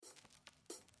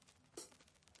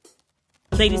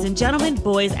Ladies and gentlemen,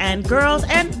 boys and girls,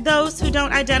 and those who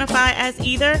don't identify as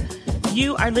either,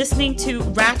 you are listening to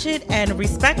Ratchet and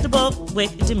Respectable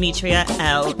with Demetria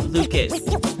L. Lucas.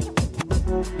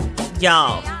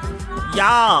 Y'all,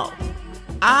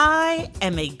 I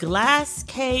am a glass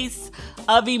case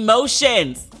of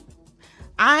emotions.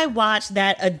 I watched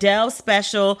that Adele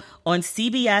special on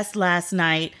CBS last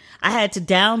night. I had to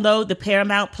download the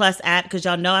Paramount Plus app because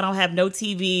y'all know I don't have no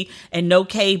TV and no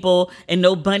cable and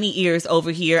no bunny ears over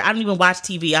here. I don't even watch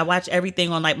TV. I watch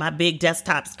everything on like my big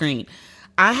desktop screen.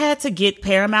 I had to get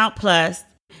Paramount Plus,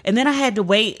 and then I had to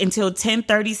wait until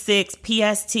 10:36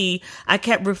 PST. I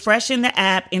kept refreshing the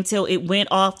app until it went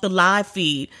off the live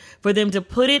feed for them to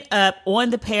put it up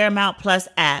on the Paramount Plus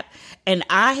app. And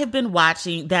I have been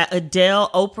watching that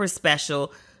Adele Oprah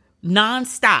special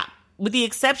nonstop, with the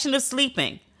exception of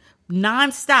sleeping.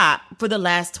 Nonstop for the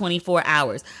last 24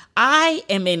 hours. I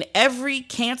am in every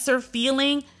cancer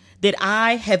feeling that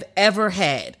I have ever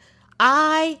had.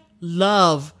 I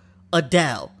love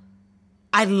Adele.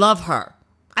 I love her.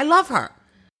 I love her.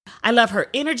 I love her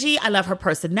energy. I love her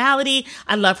personality.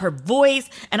 I love her voice.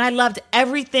 And I loved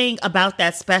everything about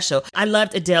that special. I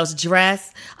loved Adele's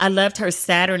dress. I loved her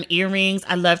Saturn earrings.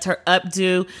 I loved her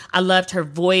updo. I loved her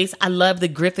voice. I loved the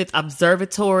Griffith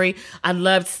Observatory. I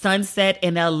loved sunset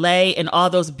in LA and all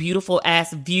those beautiful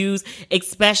ass views,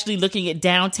 especially looking at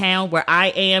downtown where I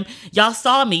am. Y'all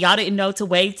saw me. Y'all didn't know to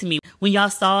wave to me. When y'all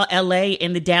saw LA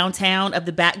in the downtown of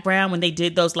the background, when they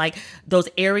did those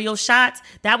aerial shots,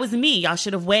 that was me. Y'all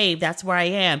should have waved. That's where I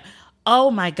am.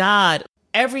 Oh my God.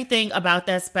 Everything about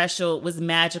that special was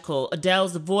magical.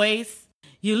 Adele's voice.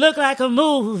 You look like a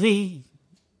movie.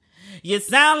 You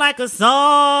sound like a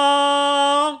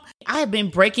song. I have been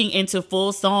breaking into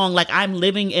full song like I'm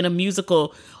living in a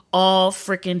musical all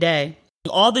freaking day.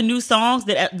 All the new songs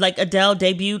that like Adele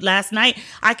debuted last night,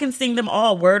 I can sing them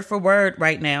all word for word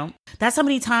right now. That's how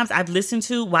many times I've listened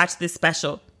to watch this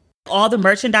special. All the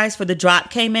merchandise for the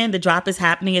drop came in. The drop is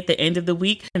happening at the end of the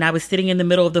week. And I was sitting in the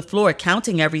middle of the floor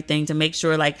counting everything to make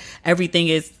sure like everything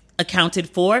is accounted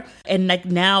for. And like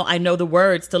now I know the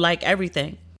words to like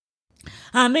everything.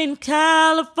 I'm in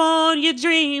California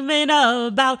dreaming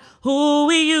about who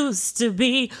we used to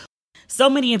be. So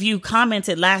many of you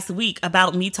commented last week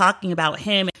about me talking about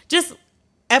him. Just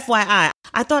FYI,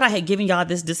 I thought I had given y'all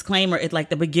this disclaimer at like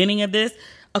the beginning of this.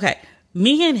 Okay,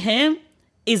 me and him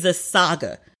is a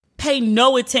saga. Pay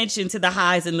no attention to the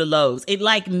highs and the lows. It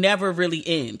like never really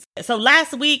ends. So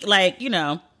last week, like, you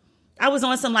know, I was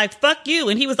on some like, fuck you.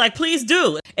 And he was like, please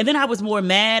do. And then I was more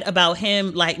mad about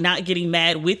him like not getting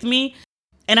mad with me.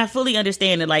 And I fully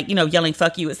understand that like, you know, yelling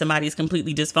fuck you at somebody is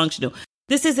completely dysfunctional.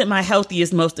 This isn't my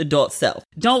healthiest, most adult self.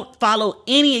 Don't follow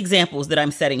any examples that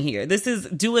I'm setting here. This is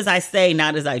do as I say,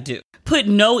 not as I do. Put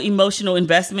no emotional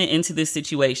investment into this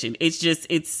situation. It's just,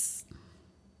 it's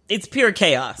pure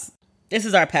chaos. This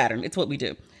is our pattern. It's what we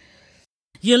do.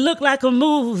 You look like a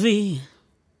movie.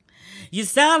 You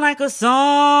sound like a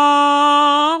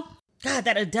song. God,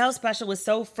 that Adele special was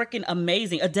so freaking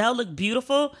amazing. Adele looked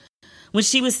beautiful when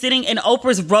she was sitting in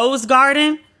Oprah's rose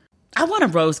garden. I want a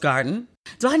rose garden.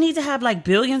 Do I need to have like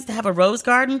billions to have a rose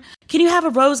garden? Can you have a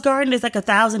rose garden that's like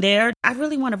 1,000 acres? I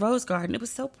really want a rose garden. It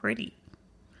was so pretty.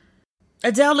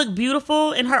 Adele looked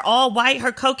beautiful in her all white,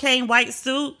 her cocaine white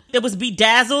suit that was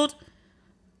bedazzled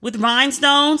with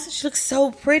rhinestones. She looks so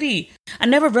pretty. I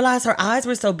never realized her eyes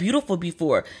were so beautiful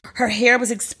before. Her hair was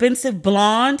expensive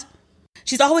blonde.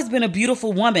 She's always been a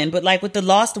beautiful woman, but like with the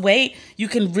lost weight, you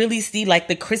can really see like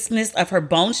the crispness of her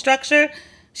bone structure.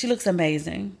 She looks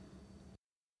amazing.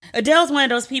 Adele's one of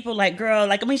those people like, girl,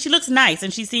 like, I mean, she looks nice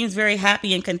and she seems very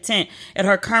happy and content at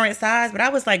her current size. But I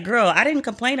was like, girl, I didn't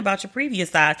complain about your previous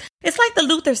size. It's like the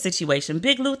Luther situation.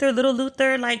 Big Luther, little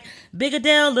Luther, like big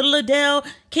Adele, little Adele.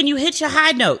 Can you hit your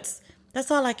high notes?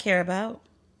 That's all I care about.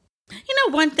 You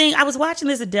know, one thing, I was watching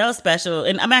this Adele special,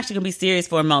 and I'm actually going to be serious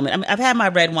for a moment. I've had my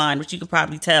red wine, which you can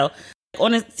probably tell.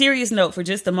 On a serious note for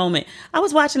just a moment, I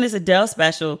was watching this Adele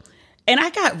special, and I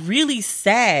got really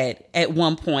sad at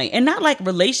one point. And not like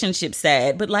relationship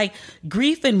sad, but like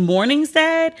grief and mourning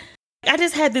sad. I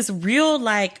just had this real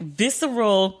like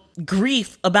visceral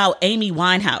grief about Amy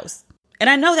Winehouse.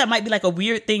 And I know that might be like a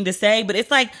weird thing to say, but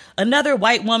it's like another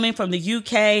white woman from the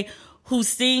UK who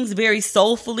sings very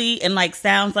soulfully and like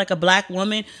sounds like a black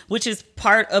woman, which is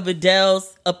part of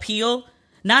Adele's appeal.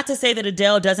 Not to say that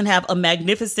Adele doesn't have a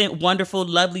magnificent, wonderful,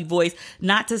 lovely voice.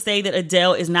 Not to say that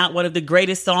Adele is not one of the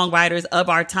greatest songwriters of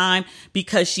our time,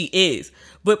 because she is.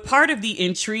 But part of the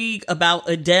intrigue about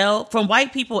Adele, from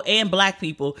white people and black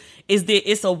people, is that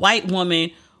it's a white woman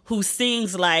who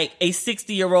sings like a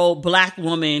 60-year-old black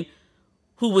woman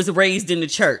who was raised in the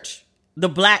church. the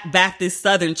Black Baptist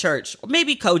Southern Church, or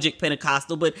maybe Kojic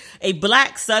Pentecostal, but a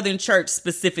Black Southern Church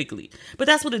specifically. But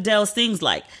that's what Adele sings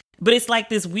like. But it's like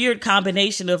this weird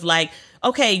combination of like,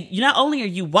 okay, not only are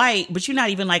you white, but you're not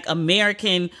even like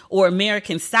American or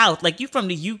American South. Like, you're from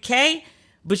the UK,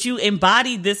 but you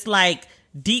embody this like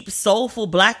deep, soulful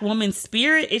Black woman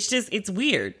spirit. It's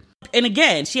weird. And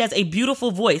again, she has a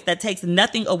beautiful voice that takes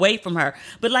nothing away from her.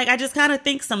 But like, I just kind of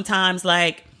think sometimes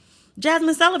like,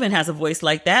 Jazmine Sullivan has a voice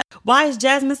like that. Why is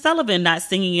Jazmine Sullivan not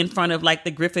singing in front of like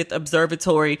the Griffith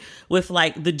Observatory with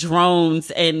like the drones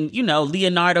and,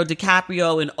 Leonardo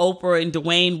DiCaprio and Oprah and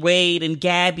Dwayne Wade and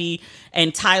Gabby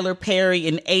and Tyler Perry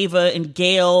and Ava and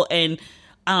Gail and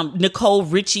Nicole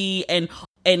Richie and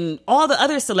all the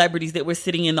other celebrities that were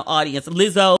sitting in the audience,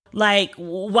 Lizzo? Like,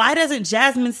 why doesn't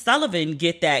Jazmine Sullivan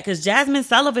get that? Because Jazmine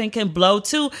Sullivan can blow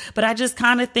too, but I just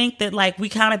kind of think that like we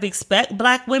kind of expect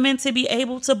Black women to be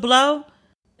able to blow.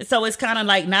 So it's kind of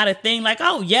like not a thing like,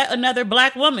 oh, yet another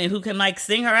Black woman who can like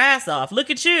sing her ass off. Look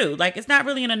at you. Like, it's not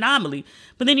really an anomaly.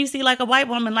 But then you see like a white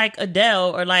woman like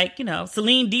Adele or like,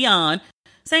 Celine Dion,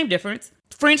 same difference.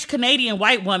 French Canadian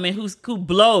white woman who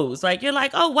blows. Like, you're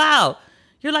like, oh, wow.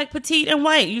 You're like petite and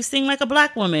white. You sing like a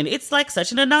Black woman. It's like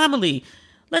such an anomaly.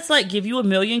 Let's like give you 1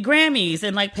 million Grammys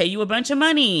and like pay you a bunch of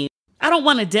money. I don't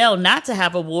want Adele not to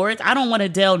have awards. I don't want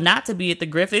Adele not to be at the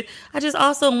Griffith. I just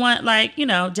also want like,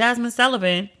 Jazmine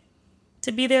Sullivan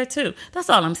to be there too. That's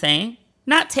all I'm saying.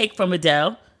 Not take from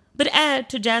Adele, but add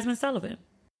to Jazmine Sullivan.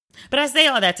 But I say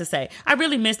all that to say, I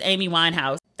really missed Amy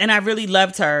Winehouse. And I really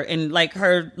loved her, and like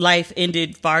her life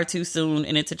ended far too soon,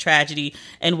 and it's a tragedy.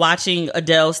 And watching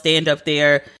Adele stand up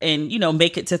there and,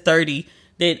 make it to 30,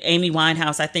 that Amy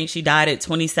Winehouse, I think she died at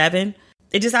 27.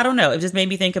 I don't know. It just made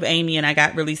me think of Amy, and I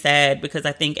got really sad because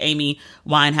I think Amy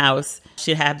Winehouse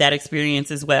should have that experience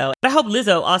as well. But I hope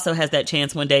Lizzo also has that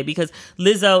chance one day because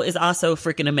Lizzo is also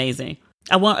freaking amazing.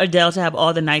 I want Adele to have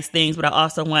all the nice things, but I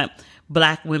also want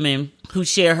Black women who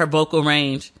share her vocal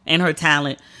range and her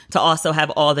talent to also have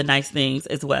all the nice things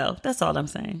as well. That's all I'm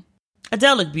saying.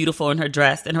 Adele looked beautiful in her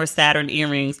dress and her Saturn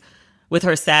earrings with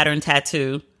her Saturn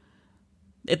tattoo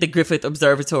at the Griffith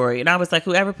Observatory. And I was like,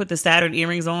 whoever put the Saturn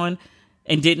earrings on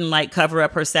and didn't like cover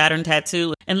up her Saturn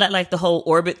tattoo and let like the whole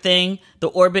orbit thing, the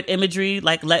orbit imagery,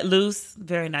 like let loose.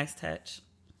 Very nice touch.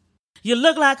 You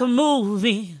look like a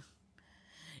movie.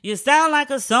 You sound like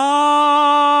a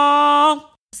song.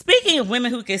 Speaking of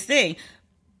women who can sing,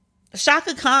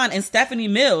 Chaka Khan and Stephanie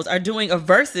Mills are doing a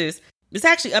versus. It's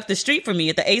actually up the street from me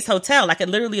at the Ace Hotel. I could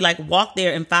literally like walk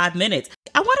there in 5 minutes.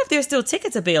 I wonder if there's still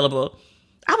tickets available.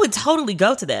 I would totally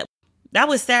go to that. That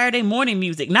was Saturday morning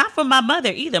music. Not for my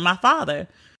mother either, my father.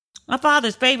 My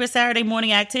father's favorite Saturday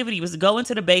morning activity was to go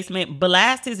into the basement,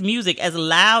 blast his music as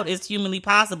loud as humanly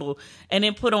possible, and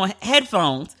then put on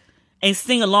headphones and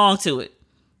sing along to it.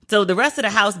 So the rest of the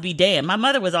house be damned. My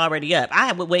mother was already up.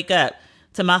 I would wake up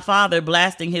to my father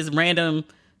blasting his random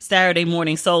Saturday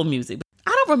morning soul music.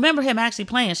 I don't remember him actually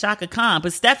playing Chaka Khan,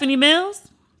 but Stephanie Mills?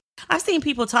 I've seen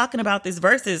people talking about this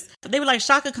versus. They were like,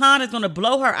 Chaka Khan is going to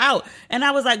blow her out. And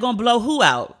I was like, going to blow who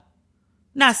out?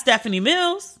 Not Stephanie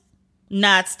Mills.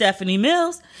 Not Stephanie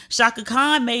Mills. Chaka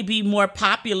Khan may be more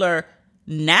popular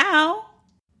now,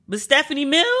 but Stephanie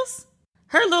Mills,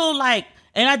 her little like,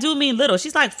 and I do mean little,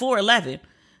 she's like 4'11".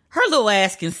 Her little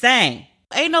ass can sing.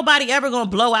 Ain't nobody ever gonna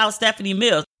blow out Stephanie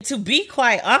Mills. To be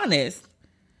quite honest,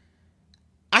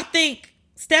 I think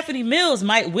Stephanie Mills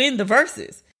might win the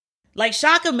verses. Like,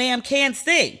 Chaka Ma'am can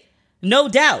sing. No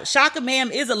doubt. Chaka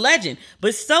Ma'am is a legend,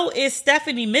 but so is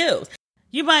Stephanie Mills.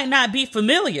 You might not be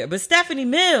familiar, but Stephanie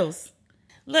Mills,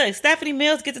 look, Stephanie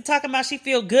Mills gets to talking about she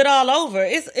feel good all over.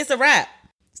 It's a wrap.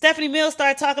 Stephanie Mills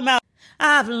started talking about,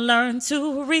 I've learned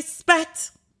to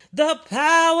respect the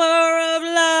power of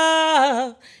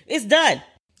love. It's done.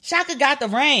 Chaka got the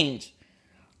range.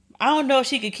 I don't know if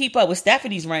she could keep up with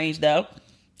Stephanie's range, though.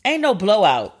 Ain't no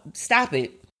blowout. Stop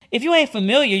it. If you ain't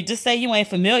familiar, just say you ain't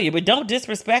familiar, but don't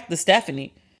disrespect the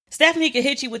Stephanie. Stephanie can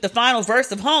hit you with the final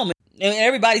verse of Home, and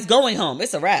everybody's going home.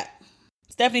 It's a wrap.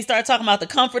 Stephanie started talking about the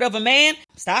comfort of a man.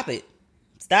 Stop it.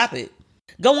 Stop it.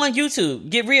 Go on YouTube.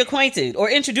 Get reacquainted or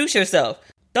introduce yourself.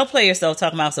 Don't play yourself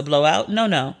talking about it's a blowout.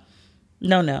 No.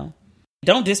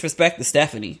 Don't disrespect the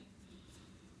Stephanie.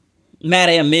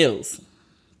 Madame Mills.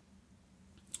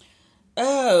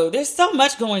 Oh, there's so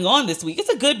much going on this week. It's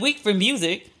a good week for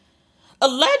music.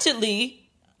 Allegedly,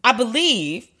 I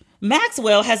believe,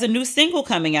 Maxwell has a new single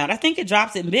coming out. I think it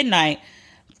drops at midnight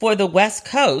for the West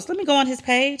Coast. Let me go on his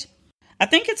page. I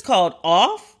think it's called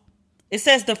Off. It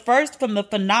says the first from the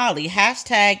finale,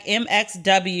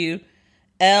 #MXWL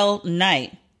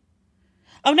night.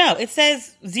 Oh no, it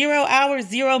says 0 hours,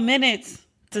 0 minutes.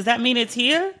 Does that mean it's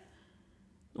here?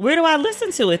 Where do I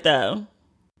listen to it, though?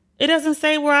 It doesn't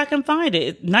say where I can find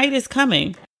it. Night is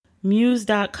Coming.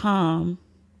 Muse.com.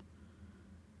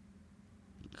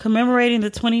 Commemorating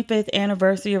the 25th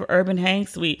anniversary of Urban Hang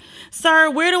Suite. Sir,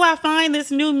 where do I find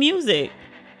this new music?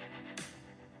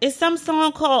 It's some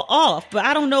song called Off, but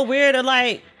I don't know where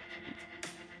to,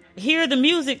 hear the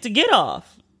music to get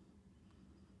off.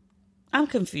 I'm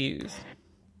confused.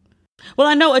 Well,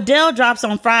 I know Adele drops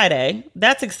on Friday.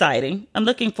 That's exciting. I'm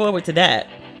looking forward to that.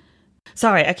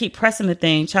 Sorry, I keep pressing the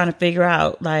thing, trying to figure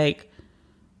out,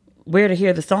 where to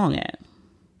hear the song at.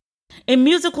 In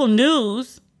musical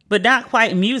news, but not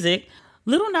quite music,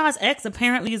 Lil Nas X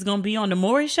apparently is going to be on The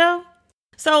Maury Show.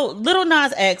 So Lil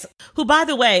Nas X, who, by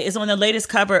the way, is on the latest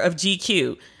cover of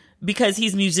GQ because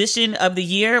he's Musician of the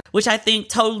Year, which I think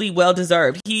totally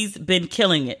well-deserved. He's been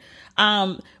killing it.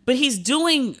 But he's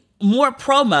doing more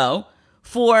promo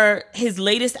for his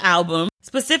latest album,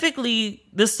 specifically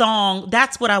the song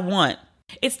That's What I Want.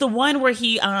 It's the one where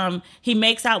he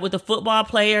makes out with a football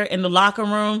player in the locker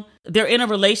room. They're in a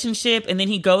relationship, and then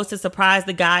he goes to surprise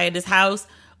the guy at his house,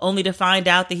 only to find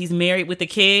out that he's married with a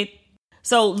kid.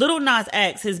 So Lil Nas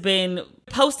X has been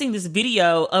posting this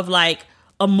video of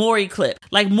a Maury clip.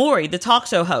 Maury, the talk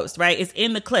show host, right, is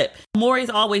in the clip. Maury's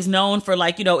always known for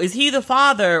is he the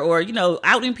father, or,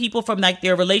 outing people from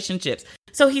their relationships.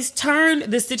 So he's turned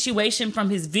the situation from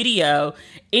his video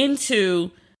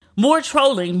into more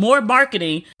trolling, more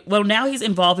marketing. Well, now he's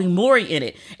involving Maury in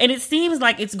it. And it seems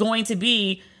like it's going to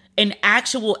be an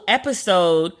actual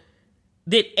episode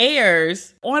that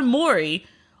airs on Maury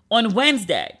on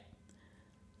Wednesday.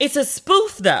 It's a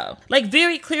spoof, though,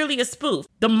 very clearly a spoof.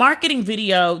 The marketing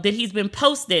video that he's been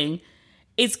posting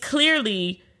is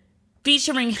clearly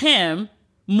featuring him,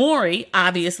 Maury,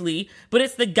 obviously, but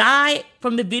it's the guy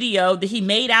from the video that he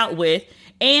made out with,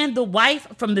 and the wife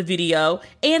from the video,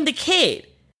 and the kid.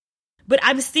 But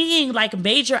I'm seeing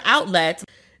major outlets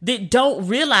that don't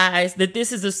realize that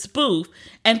this is a spoof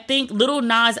and think Lil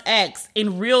Nas X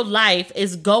in real life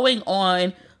is going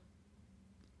on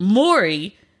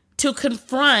Maury to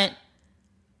confront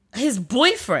his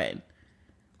boyfriend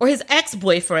or his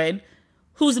ex-boyfriend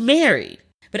who's married.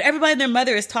 But everybody and their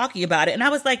mother is talking about it. And I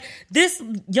was like, this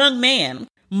young man,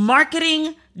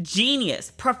 marketing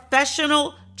genius,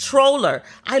 professional troller.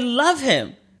 I love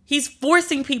him. He's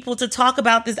forcing people to talk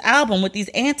about this album with these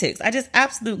antics. I just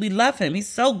absolutely love him. He's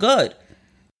so good.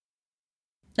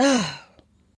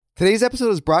 Today's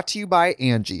episode is brought to you by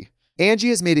Angie. Angie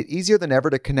has made it easier than ever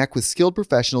to connect with skilled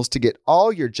professionals to get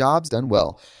all your jobs done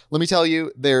well. Let me tell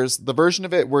you, there's the version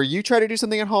of it where you try to do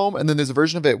something at home, and then there's a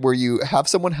version of it where you have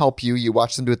someone help you, you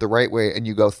watch them do it the right way, and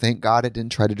you go, thank God I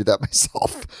didn't try to do that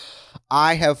myself.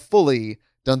 I have fully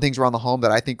done things around the home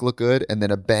that I think look good, and then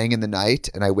a bang in the night,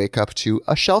 and I wake up to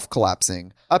a shelf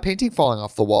collapsing, a painting falling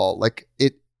off the wall.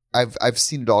 I've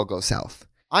seen it all go south.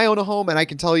 I own a home, and I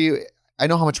can tell you, I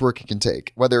know how much work it can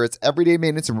take. Whether it's everyday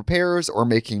maintenance and repairs or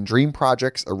making dream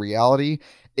projects a reality,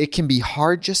 it can be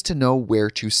hard just to know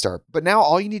where to start. But now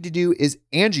all you need to do is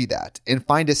Angie that and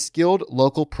find a skilled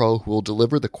local pro who will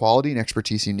deliver the quality and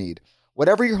expertise you need.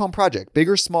 Whatever your home project, big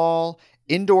or small,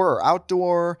 indoor or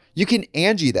outdoor, you can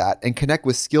Angie that and connect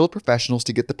with skilled professionals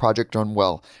to get the project done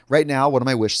well. Right now, one of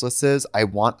my wish lists is I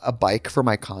want a bike for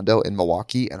my condo in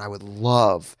Milwaukee, and I would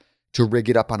love to rig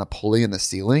it up on a pulley in the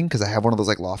ceiling because I have one of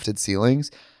those lofted ceilings,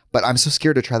 but I'm so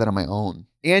scared to try that on my own.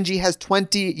 Angie has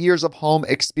 20 years of home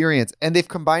experience, and they've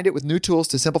combined it with new tools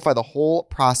to simplify the whole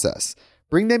process.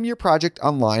 Bring them your project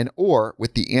online or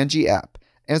with the Angie app.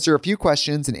 Answer a few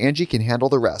questions and Angie can handle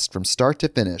the rest from start to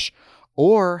finish,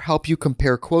 or help you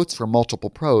compare quotes from multiple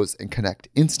pros and connect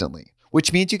instantly,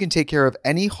 which means you can take care of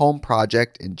any home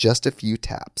project in just a few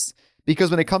taps.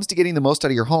 Because when it comes to getting the most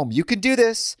out of your home, you can do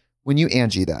this when you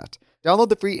Angie that. Download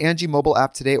the free Angie mobile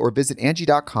app today or visit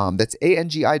Angie.com. That's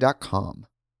ANGI.com.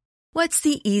 What's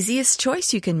the easiest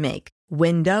choice you can make?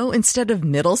 Window instead of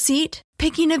middle seat?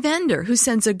 Picking a vendor who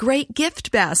sends a great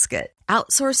gift basket?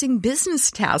 Outsourcing business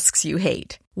tasks you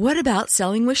hate? What about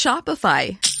selling with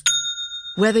Shopify?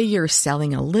 Whether you're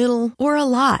selling a little or a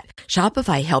lot,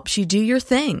 Shopify helps you do your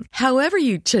thing, however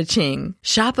you cha-ching.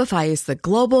 Shopify is the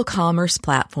global commerce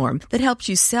platform that helps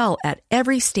you sell at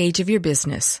every stage of your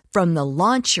business. From the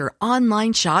launch your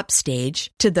online shop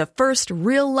stage to the first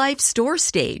real-life store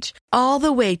stage, all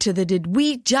the way to the did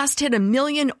we just hit 1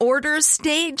 million orders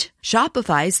stage.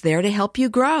 Shopify's there to help you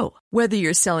grow. Whether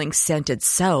you're selling scented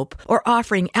soap or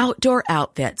offering outdoor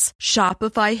outfits,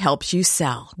 Shopify helps you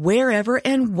sell. Wherever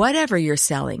and whatever you're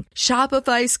selling,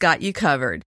 Shopify's got you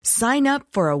covered. Sign up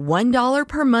for a $1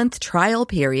 per month trial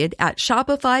period at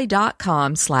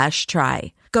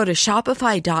shopify.com/try. Go to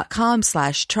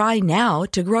shopify.com/try now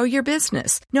to grow your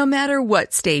business, no matter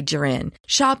what stage you're in.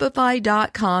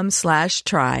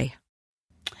 Shopify.com/try.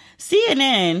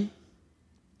 CNN,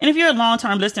 and if you're a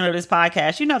long-term listener of this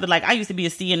podcast, you know that I used to be a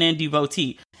CNN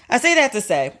devotee. I say that to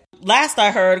say, last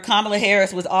I heard, Kamala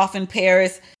Harris was off in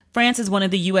Paris. France is one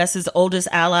of the U.S.'s oldest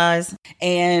allies,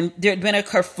 and there had been a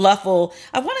kerfluffle,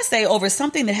 I want to say, over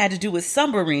something that had to do with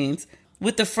submarines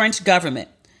with the French government.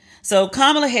 So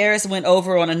Kamala Harris went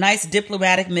over on a nice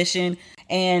diplomatic mission,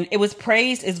 and it was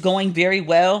praised as going very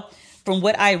well. From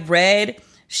what I read,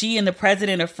 she and the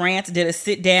president of France did a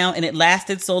sit down, and it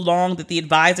lasted so long that the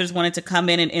advisors wanted to come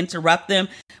in and interrupt them.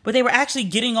 But they were actually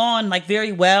getting on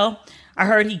very well. I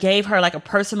heard he gave her a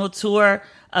personal tour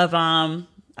of, I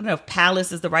don't know if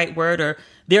palace is the right word, or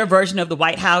their version of the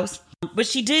White House. But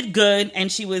she did good,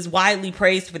 and she was widely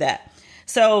praised for that.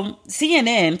 So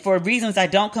CNN, for reasons I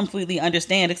don't completely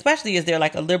understand, especially as they're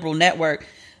a liberal network,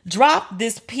 dropped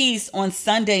this piece on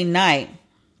Sunday night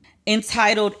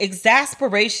entitled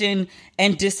 "Exasperation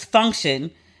and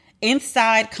Dysfunction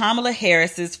Inside Kamala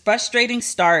Harris's Frustrating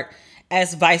Start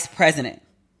as Vice President."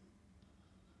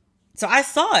 So I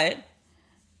saw it,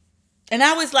 and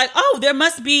I was like, oh, there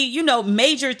must be,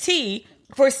 major T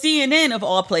for CNN of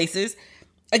all places.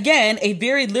 Again, a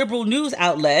very liberal news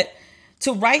outlet,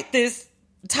 to write this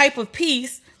type of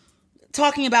piece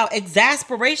talking about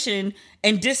exasperation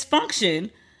and dysfunction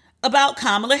about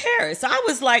Kamala Harris. So I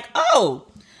was like, oh,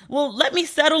 well, let me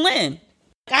settle in.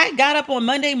 I got up on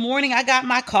Monday morning, I got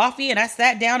my coffee, and I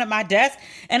sat down at my desk,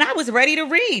 and I was ready to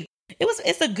read.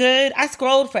 I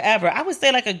scrolled forever. I would say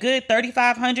a good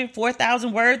 3,500,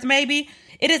 4,000 words maybe.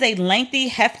 It is a lengthy,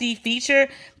 hefty feature.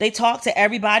 They talk to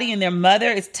everybody and their mother.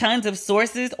 It's tons of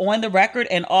sources on the record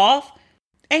and off.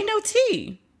 Ain't no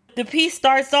tea. The piece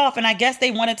starts off, and I guess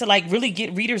they wanted to really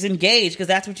get readers engaged, because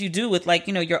that's what you do with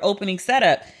your opening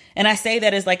setup. And I say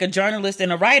that as a journalist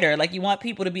and a writer. You want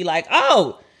people to be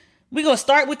oh, we're going to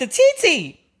start with the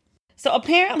TT. So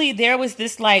apparently there was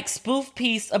this spoof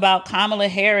piece about Kamala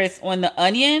Harris on The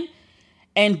Onion,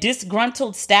 and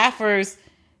disgruntled staffers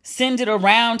send it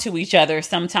around to each other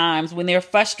sometimes when they're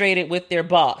frustrated with their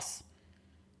boss.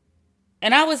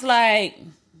 And I was like,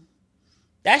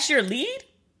 that's your lead?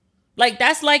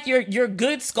 That's your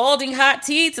good scalding hot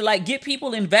tea to get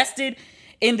people invested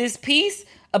in this piece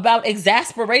about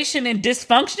exasperation and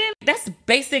dysfunction? That's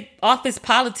basic office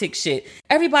politics shit.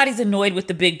 Everybody's annoyed with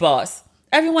the big boss.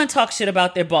 Everyone talks shit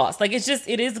about their boss.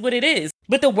 It is what it is.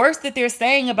 But the worst that they're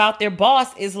saying about their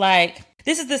boss is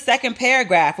this is the second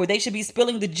paragraph where they should be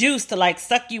spilling the juice to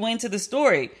suck you into the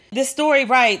story. This story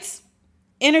writes,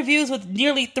 interviews with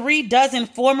nearly 36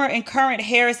 former and current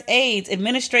Harris aides,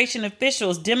 administration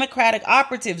officials, Democratic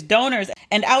operatives, donors,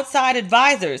 and outside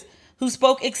advisors who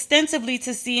spoke extensively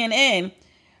to CNN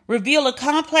reveal a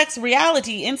complex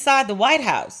reality inside the White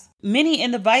House. Many in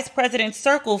the vice president's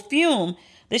circle fume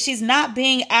that she's not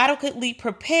being adequately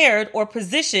prepared or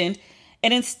positioned,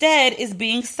 and instead is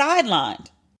being sidelined.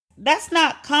 That's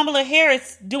not Kamala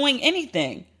Harris doing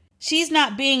anything. She's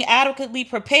not being adequately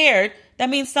prepared. That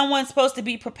means someone's supposed to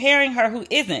be preparing her who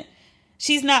isn't.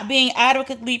 She's not being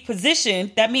adequately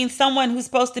positioned. That means someone who's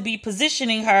supposed to be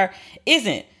positioning her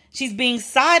isn't. She's being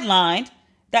sidelined.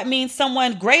 That means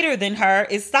someone greater than her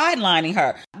is sidelining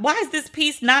her. Why is this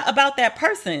piece not about that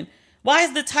person? Why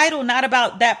is the title not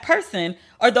about that person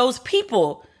or those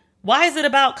people? Why is it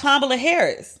about Kamala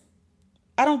Harris?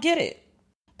 I don't get it.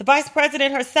 The vice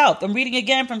president herself, I'm reading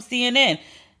again from CNN,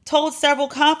 told several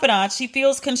confidants she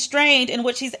feels constrained in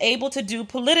what she's able to do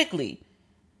politically.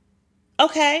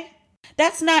 Okay,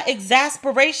 that's not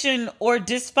exasperation or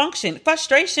dysfunction.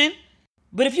 Frustration.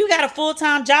 But if you got a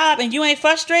full-time job and you ain't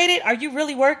frustrated, are you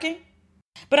really working?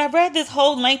 But I read this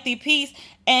whole lengthy piece,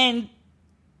 and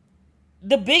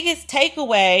the biggest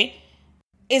takeaway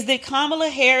is that Kamala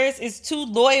Harris is too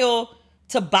loyal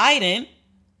to Biden,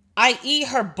 i.e.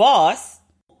 her boss,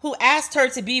 who asked her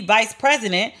to be vice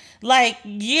president.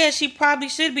 Yeah, she probably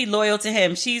should be loyal to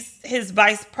him. She's his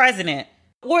vice president.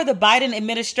 Or the Biden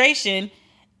administration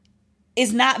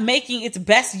is not making its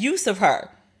best use of her,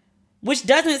 which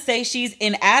doesn't say she's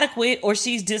inadequate or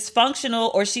she's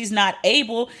dysfunctional or she's not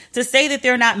able. To say that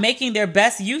they're not making their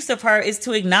best use of her is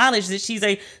to acknowledge that she's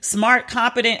a smart,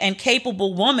 competent, and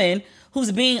capable woman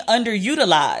who's being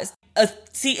underutilized.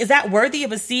 See, is that worthy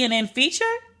of a CNN feature?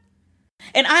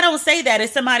 And I don't say that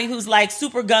as somebody who's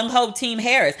super gung-ho Team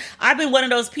Harris. I've been one of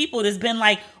those people that's been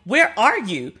where are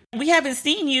you? We haven't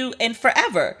seen you in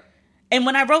forever. And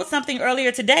when I wrote something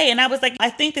earlier today, and I was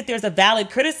I think that there's a valid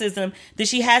criticism that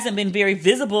she hasn't been very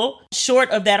visible,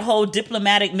 short of that whole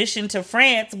diplomatic mission to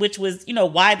France, which was,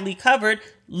 widely covered.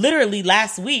 literally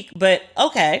last week, but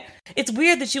okay. It's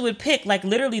weird that you would pick like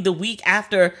literally the week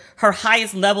after her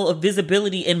highest level of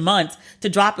visibility in months to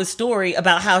drop a story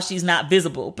about how she's not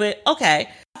visible. But okay,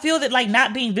 I feel that like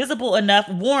not being visible enough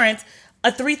warrants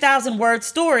a 3,000 word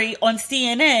story on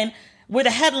CNN where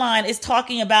the headline is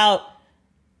talking about,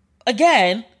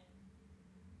 again,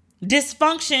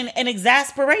 dysfunction and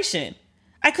exasperation.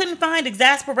 I couldn't find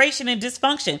exasperation and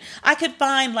dysfunction. I could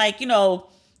find like,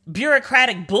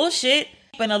 bureaucratic bullshit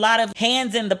and a lot of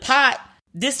hands in the pot.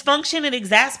 Dysfunction and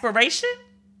exasperation?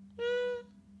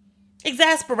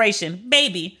 Exasperation,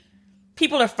 maybe.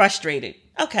 People are frustrated.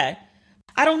 Okay.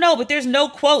 I don't know, but there's no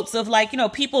quotes of like,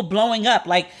 people blowing up,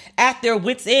 like at their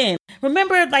wits' end.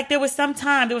 Remember, like there was a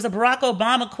Barack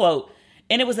Obama quote,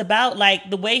 and it was about like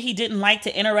the way he didn't like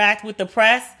to interact with the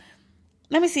press.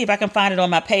 Let me see if I can find it on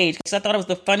my page, because I thought it was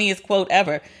the funniest quote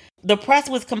ever. The press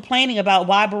was complaining about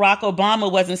why Barack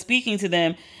Obama wasn't speaking to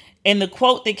them. And the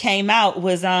quote that came out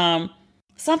was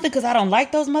something because I don't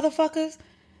like those motherfuckers.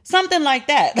 Something like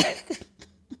that.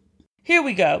 Here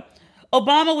we go.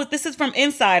 This is from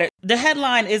Insider. The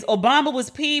headline is Obama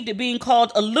was peeved at being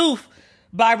called aloof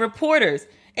by reporters.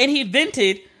 And he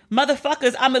vented,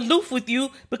 motherfuckers, I'm aloof with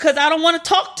you because I don't want to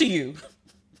talk to you.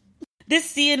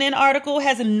 This CNN article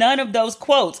has none of those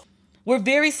quotes. Where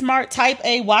very smart type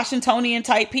A Washingtonian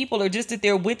type people are just at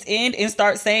their wits' end and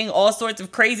start saying all sorts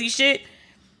of crazy shit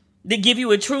that give you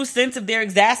a true sense of their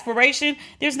exasperation.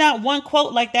 There's not one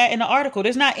quote like that in the article.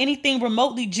 There's not anything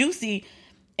remotely juicy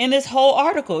in this whole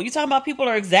article. You talking about people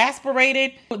are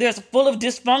exasperated. There's full of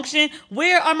dysfunction.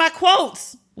 Where are my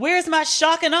quotes? Where is my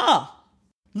shock and awe?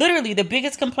 Literally, the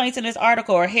biggest complaints in this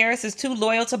article are Harris is too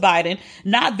loyal to Biden,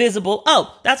 not visible.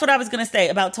 Oh, that's what I was going to say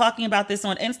about talking about this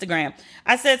on Instagram.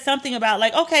 I said something about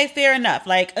like, okay, fair enough.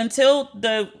 Like until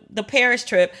the Paris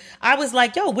trip, I was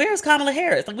like, yo, where's Kamala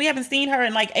Harris? Like we haven't seen her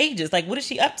in like ages. Like what is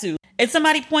she up to? And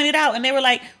somebody pointed out and they were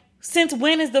like, since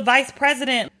when is the vice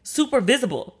president super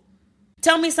visible?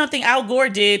 Tell me something Al Gore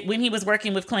did when he was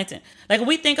working with Clinton. Like when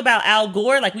we think about Al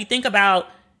Gore, like we think about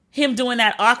him doing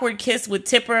that awkward kiss with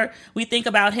Tipper. We think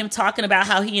about him talking about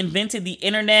how he invented the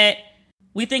internet.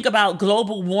 We think about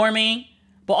global warming.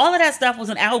 But all of that stuff was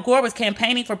when Al Gore was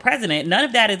campaigning for president. None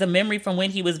of that is a memory from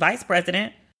when he was vice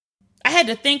president. I had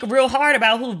to think real hard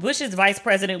about who Bush's vice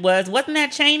president was. Wasn't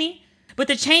that Cheney? But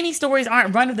the Cheney stories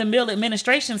aren't run-of-the-mill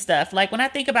administration stuff. Like when I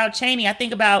think about Cheney, I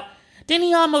think about, didn't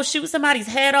he almost shoot somebody's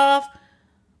head off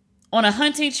on a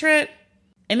hunting trip?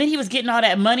 And then he was getting all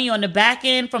that money on the back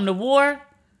end from the war?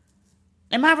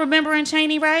 Am I remembering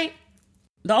Cheney right?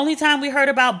 The only time we heard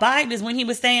about Biden is when he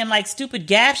was saying like stupid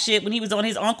gaffe shit when he was on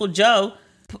his Uncle Joe.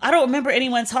 I don't remember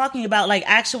anyone talking about like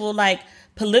actual like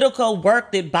political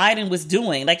work that Biden was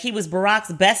doing. Like he was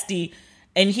Barack's bestie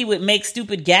and he would make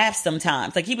stupid gaffes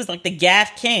sometimes. Like he was like the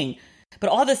gaffe king. But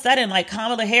all of a sudden like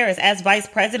Kamala Harris as vice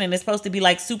president is supposed to be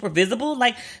like super visible.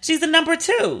 Like she's the number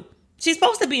 2. She's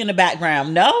supposed to be in the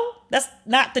background. No, that's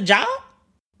not the job.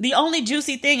 The only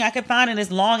juicy thing I could find in this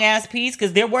long ass piece,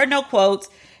 because there were no quotes,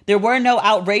 there were no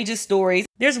outrageous stories.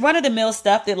 There's run-of-the-mill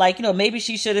stuff that like, maybe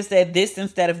she should have said this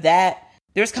instead of that.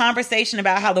 There's conversation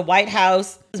about how the White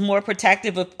House is more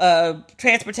protective of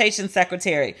transportation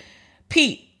secretary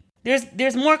Pete.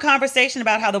 There's more conversation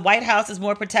about how the White House is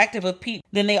more protective of Pete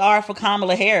than they are for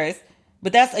Kamala Harris.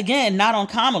 But that's, again, not on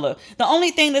Kamala. The only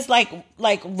thing that's like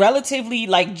relatively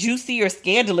like juicy or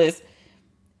scandalous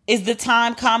is the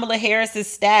time Kamala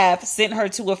Harris's staff sent her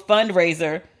to a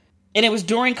fundraiser, and it was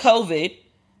during COVID.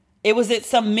 It was at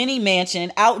some mini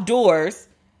mansion outdoors,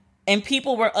 and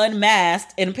people were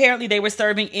unmasked, and apparently they were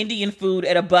serving Indian food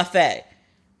at a buffet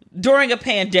during a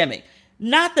pandemic.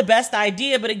 Not the best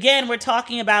idea, but again, we're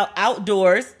talking about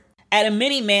outdoors at a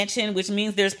mini mansion, which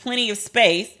means there's plenty of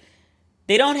space.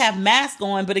 They don't have masks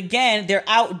on, but again, they're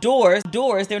outdoors.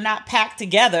 They're not packed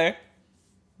together.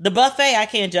 The buffet, I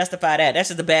can't justify that. That's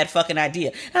just a bad fucking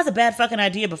idea. That was a bad fucking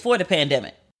idea before the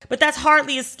pandemic. But that's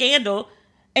hardly a scandal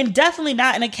and definitely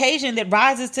not an occasion that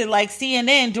rises to like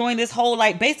CNN during this whole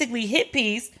like basically hit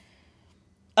piece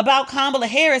about Kamala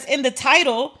Harris in the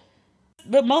title.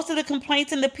 But most of the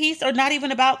complaints in the piece are not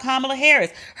even about Kamala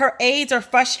Harris. Her aides are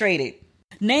frustrated.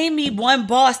 Name me one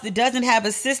boss that doesn't have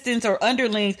assistants or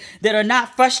underlings that are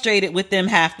not frustrated with them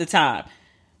half the time.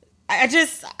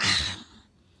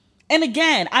 And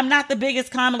again, I'm not the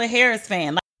biggest Kamala Harris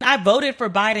fan. Like, I voted for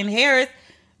Biden-Harris,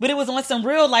 but it was on some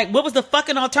real, like, what was the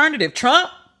fucking alternative? Trump?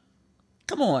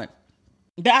 Come on.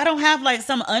 I don't have, like,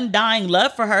 some undying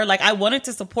love for her. Like, I wanted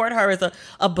to support her as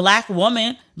a black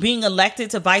woman being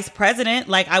elected to vice president.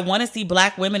 Like, I want to see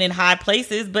black women in high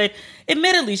places, but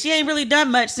admittedly, she ain't really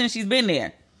done much since she's been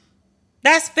there.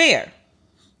 That's fair.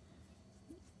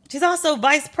 She's also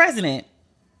vice president.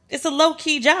 It's a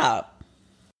low-key job.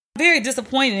 I'm very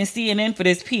disappointed in CNN for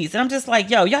this piece. And I'm just like,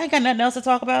 yo, y'all ain't got nothing else to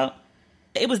talk about?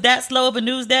 It was that slow of a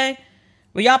news day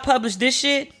where y'all published this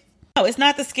shit? No, it's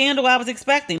not the scandal I was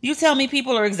expecting. You tell me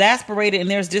people are exasperated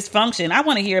and there's dysfunction. I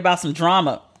want to hear about some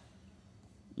drama.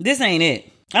 This ain't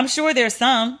it. I'm sure there's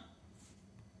some,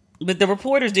 but the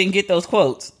reporters didn't get those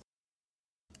quotes.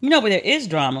 You know, but there is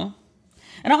drama.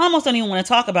 And I almost don't even want to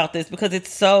talk about this because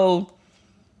it's so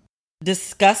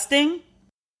disgusting.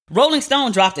 Rolling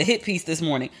Stone dropped a hit piece this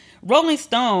morning. Rolling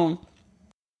Stone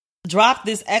dropped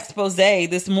this expose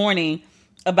this morning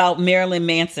about Marilyn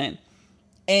Manson.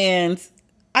 And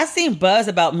I've seen buzz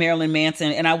about Marilyn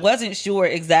Manson, and I wasn't sure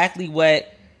exactly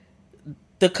what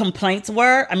the complaints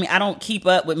were. I mean, I don't keep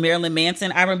up with Marilyn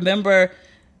Manson. I remember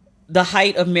the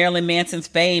height of Marilyn Manson's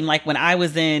fame, like when I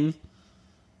was in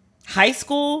high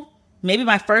school, maybe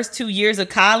my first 2 years of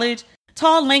college.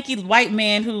 Tall, lanky white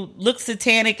man who looked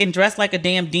satanic and dressed like a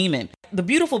damn demon. The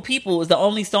Beautiful People is the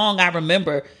only song I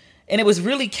remember, and it was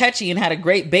really catchy and had a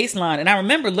great bass line. And I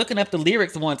remember looking up the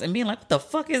lyrics once and being like, what the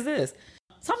fuck is this?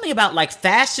 Something about like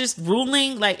fascist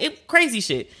ruling, like crazy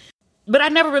shit. But I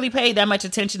never really paid that much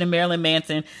attention to Marilyn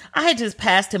Manson. I had just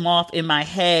passed him off in my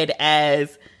head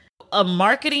as a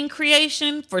marketing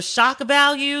creation for shock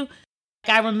value.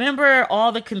 I remember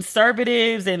all the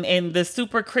conservatives and the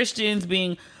super Christians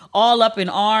being all up in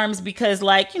arms because,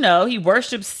 like, you know, he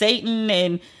worships Satan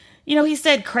and, you know, he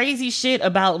said crazy shit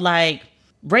about like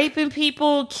raping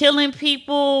people, killing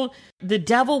people, the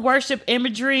devil worship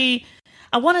imagery.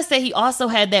 I want to say he also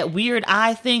had that weird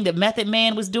eye thing that Method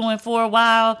Man was doing for a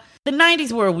while. The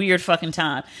 90s were a weird fucking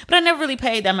time, but I never really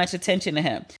paid that much attention to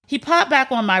him. He popped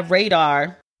back on my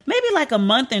radar maybe like a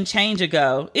month and change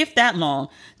ago, if that long.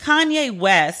 Kanye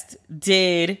West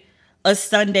did a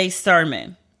Sunday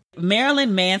sermon.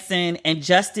 Marilyn Manson and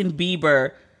Justin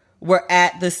Bieber were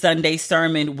at the Sunday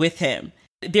sermon with him.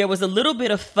 There was a little bit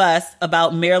of fuss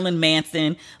about Marilyn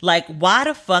Manson, like, why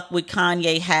the fuck would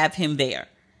Kanye have him there?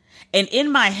 And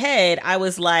in my head, I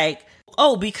was like,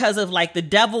 oh, because of like the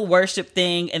devil worship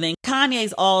thing. And then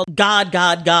Kanye's all God,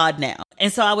 God, God now.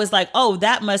 And so I was like, oh,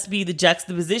 that must be the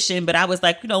juxtaposition. But I was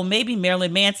like, you know, maybe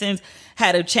Marilyn Manson's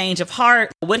had a change of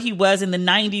heart. What he was in the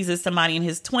 90s as somebody in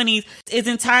his 20s is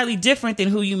entirely different than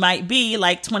who you might be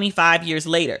like 25 years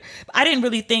later. I didn't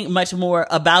really think much more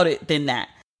about it than that.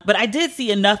 But I did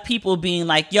see enough people being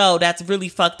like, yo, that's really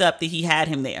fucked up that he had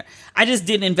him there. I just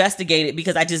didn't investigate it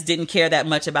because I just didn't care that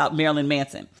much about Marilyn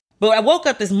Manson. But I woke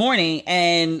up this morning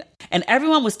and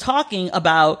everyone was talking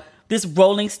about this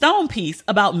Rolling Stone piece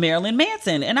about Marilyn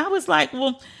Manson. And I was like,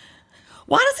 well,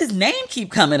 why does his name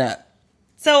keep coming up?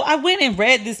 So I went and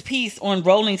read this piece on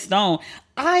Rolling Stone.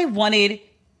 I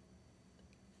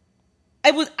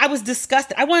was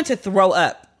disgusted. I wanted to throw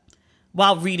up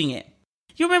while reading it.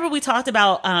 You remember we talked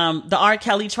about the R.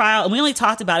 Kelly trial, and we only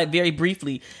talked about it very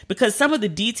briefly because some of the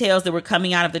details that were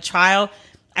coming out of the trial,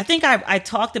 I think I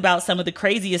talked about some of the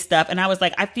craziest stuff, and I was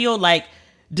like, I feel like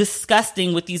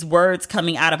disgusting with these words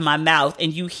coming out of my mouth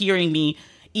and you hearing me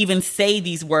even say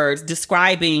these words,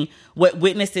 describing what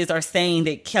witnesses are saying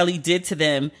that Kelly did to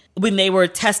them when they were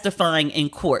testifying in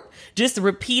court. Just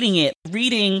repeating it,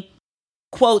 reading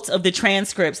quotes of the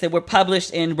transcripts that were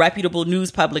published in reputable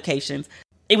news publications.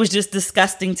 It was just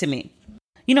disgusting to me.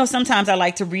 You know, sometimes I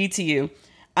like to read to you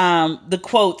the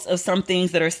quotes of some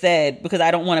things that are said because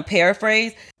I don't want to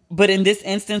paraphrase. But in this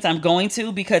instance, I'm going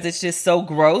to because it's just so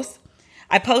gross.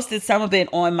 I posted some of it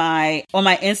on my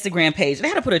Instagram page. And I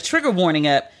had to put a trigger warning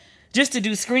up just to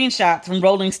do screenshots from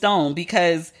Rolling Stone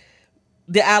because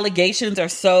the allegations are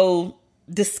so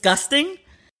disgusting.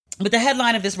 But the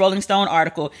headline of this Rolling Stone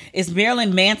article is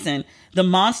Marilyn Manson, the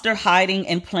monster hiding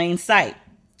in plain sight.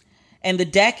 And the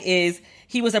deck is,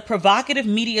 he was a provocative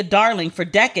media darling for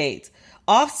decades.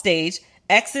 Offstage,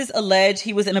 exes allege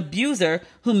he was an abuser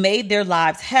who made their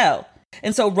lives hell.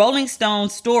 And so Rolling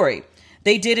Stone's story,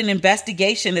 they did an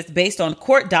investigation that's based on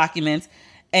court documents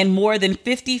and more than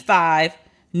 55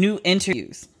 new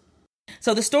interviews.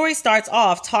 So the story starts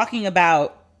off talking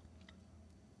about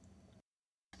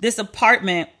this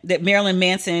apartment that Marilyn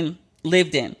Manson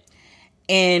lived in.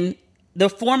 And the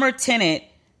former tenant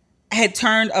had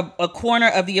turned a corner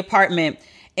of the apartment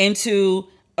into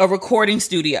a recording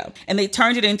studio, and they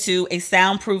turned it into a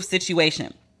soundproof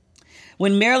situation.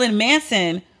 When Marilyn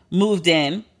Manson moved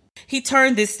in, he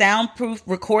turned this soundproof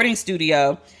recording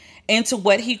studio into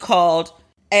what he called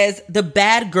as the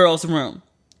bad girls room.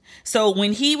 So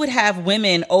when he would have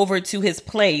women over to his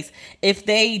place, if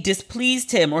they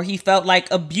displeased him or he felt like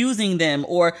abusing them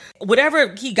or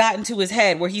whatever he got into his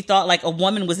head where he thought like a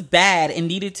woman was bad and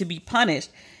needed to be punished,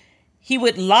 he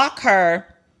would lock her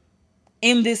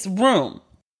in this room.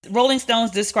 Rolling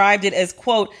Stones described it as,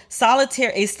 quote,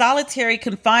 a solitary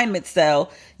confinement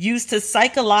cell used to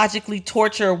psychologically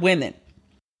torture women.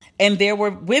 And there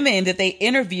were women that they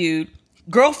interviewed,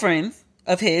 girlfriends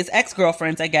of his,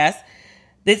 ex-girlfriends, I guess,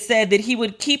 that said that he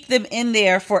would keep them in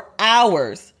there for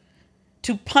hours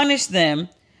to punish them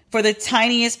for the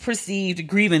tiniest perceived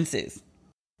grievances.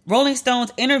 Rolling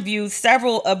Stones interviewed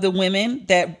several of the women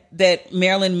that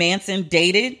Marilyn Manson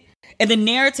dated, and the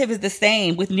narrative is the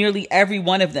same with nearly every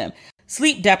one of them.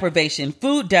 Sleep deprivation,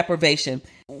 food deprivation.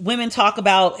 Women talk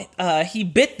about he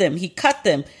bit them, he cut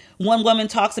them. One woman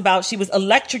talks about she was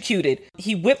electrocuted.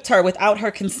 He whipped her without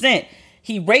her consent.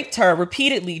 He raped her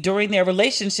repeatedly during their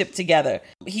relationship together.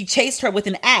 He chased her with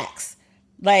an axe.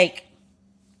 Like,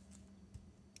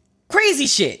 crazy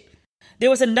shit.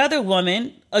 There was another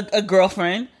woman, a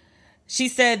girlfriend. She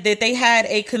said that they had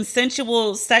a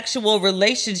consensual sexual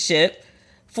relationship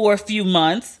for a few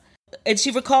months. And she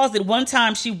recalls that one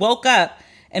time she woke up,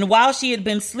 and while she had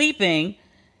been sleeping,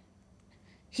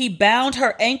 he bound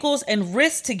her ankles and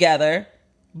wrists together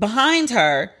behind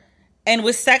her and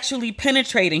was sexually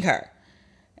penetrating her.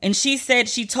 And she said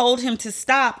she told him to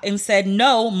stop and said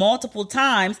no multiple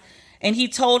times. And he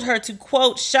told her to,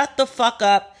 quote, shut the fuck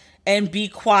up and be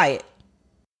quiet.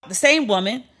 The same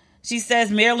woman, she says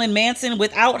Marilyn Manson,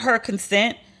 without her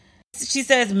consent, she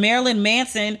says Marilyn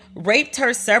Manson raped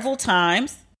her several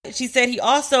times. She said he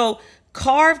also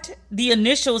carved the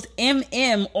initials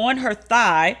MM on her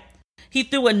thigh. He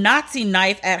threw a Nazi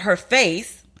knife at her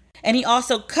face, and he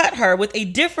also cut her with a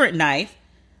different knife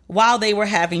while they were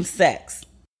having sex.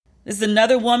 This is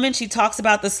another woman. She talks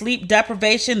about the sleep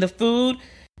deprivation, the food.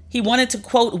 He wanted to,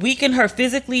 quote, weaken her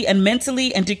physically and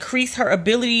mentally and decrease her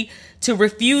ability to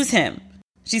refuse him.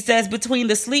 She says between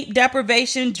the sleep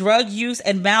deprivation, drug use,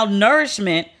 and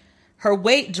malnourishment, her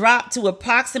weight dropped to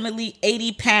approximately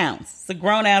 80 pounds. It's a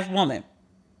grown-ass woman.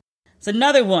 It's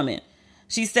another woman.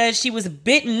 She says she was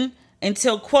bitten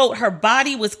until, quote, her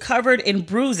body was covered in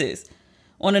bruises.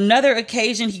 On another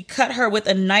occasion, he cut her with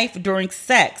a knife during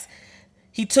sex.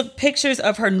 He took pictures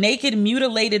of her naked,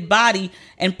 mutilated body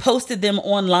and posted them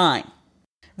online.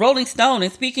 Rolling Stone,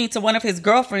 in speaking to one of his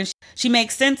girlfriends, she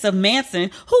makes sense of Manson,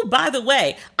 who, by the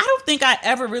way, I don't think I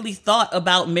ever really thought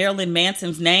about Marilyn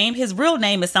Manson's name. His real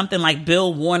name is something like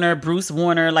Bill Warner, Bruce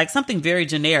Warner, like something very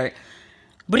generic.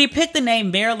 But he picked the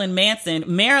name Marilyn Manson,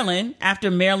 Marilyn after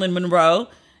Marilyn Monroe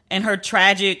and her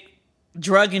tragic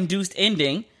drug-induced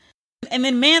ending. And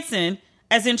then Manson,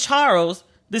 as in Charles,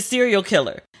 the serial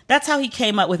killer. That's how he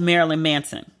came up with Marilyn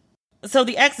Manson. So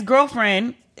the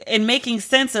ex-girlfriend, in making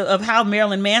sense of how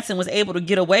Marilyn Manson was able to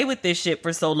get away with this shit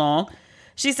for so long,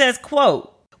 she says,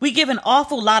 quote, we give an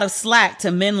awful lot of slack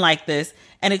to men like this,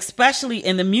 and especially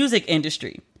in the music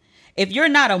industry. If you're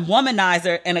not a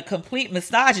womanizer and a complete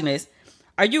misogynist,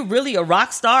 are you really a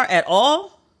rock star at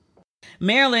all?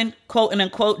 Marilyn, quote and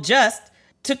unquote, just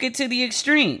took it to the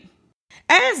extreme,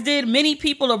 as did many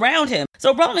people around him.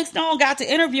 So Rolling Stone got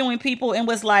to interviewing people and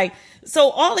was like,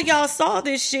 so all of y'all saw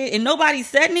this shit and nobody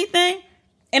said anything?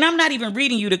 And I'm not even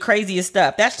reading you the craziest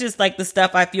stuff. That's just like the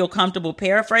stuff I feel comfortable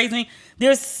paraphrasing.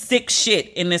 There's sick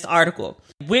shit in this article.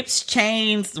 Whips,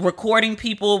 chains, recording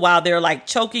people while they're like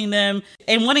choking them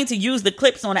and wanting to use the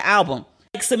clips on the album.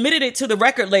 Like, submitted it to the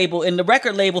record label, and the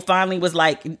record label finally was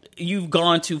like, you've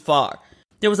gone too far.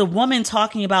 There was a woman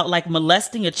talking about like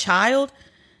molesting a child,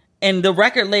 and the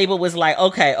record label was like,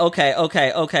 okay.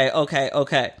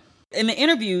 In the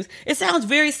interviews, it sounds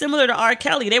very similar to R.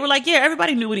 Kelly. They were like, yeah,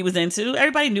 everybody knew what he was into.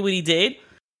 Everybody knew what he did.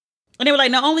 And they were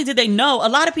like, not only did they know, a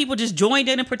lot of people just joined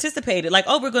in and participated. Like,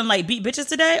 oh, we're going to like beat bitches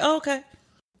today? Oh, okay.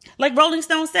 Like Rolling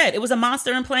Stone said, it was a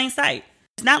monster in plain sight.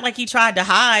 It's not like he tried to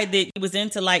hide that he was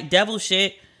into like devil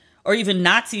shit or even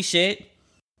Nazi shit.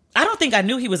 I don't think I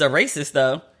knew he was a racist,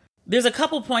 though. There's a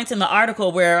couple points in the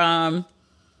article where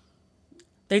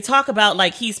they talk about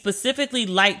like he specifically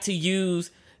liked to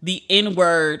use the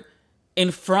N-word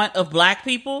in front of black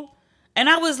people. And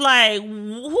I was like,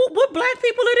 what black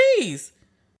people are these?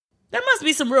 That must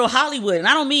be some real Hollywood. And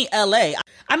I don't mean LA.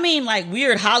 I mean like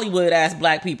weird Hollywood ass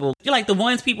black people. You're like the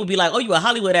ones people be like, oh, you a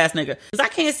Hollywood ass nigga. Because I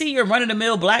can't see your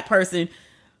run-of-the-mill black person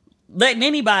letting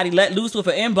anybody let loose with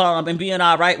an N-bomb and being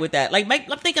all right with that. Like,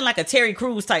 I'm thinking like a Terry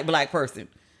Crews type black person.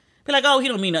 Be like, oh, he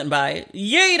don't mean nothing by it.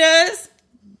 Yeah, he does.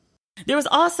 There was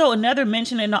also another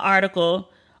mention in the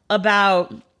article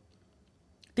about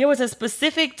there was a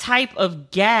specific type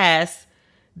of gas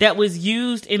that was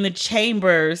used in the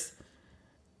chambers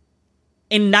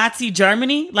in Nazi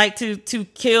Germany, like to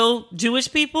kill Jewish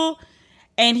people.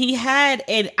 And he had,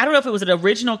 I don't know if it was an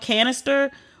original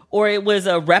canister or it was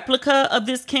a replica of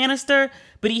this canister,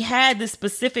 but he had this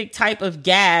specific type of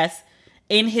gas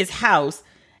in his house.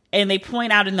 And they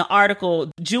point out in the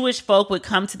article, Jewish folk would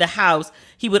come to the house.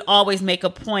 He would always make a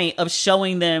point of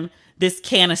showing them this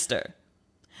canister.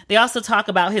 They also talk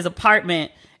about his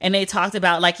apartment, and they talked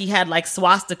about like he had like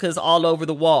swastikas all over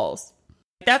the walls.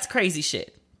 That's crazy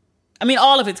shit. I mean,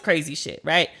 all of it's crazy shit,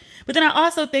 right? But then I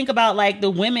also think about like the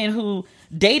women who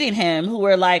dated him who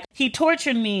were like, he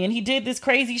tortured me and he did this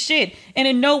crazy shit. And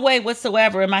in no way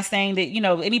whatsoever am I saying that, you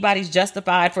know, anybody's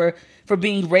justified for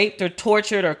being raped or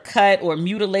tortured or cut or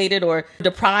mutilated or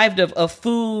deprived of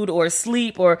food or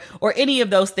sleep or any of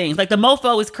those things. Like the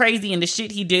mofo is crazy and the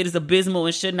shit he did is abysmal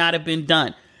and should not have been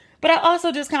done. But I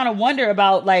also just kind of wonder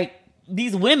about like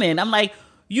these women. I'm like,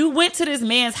 you went to this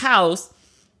man's house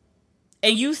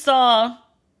and you saw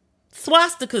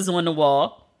swastikas on the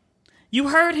wall. You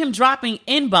heard him dropping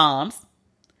N-bombs.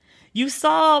 You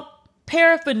saw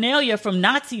paraphernalia from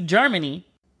Nazi Germany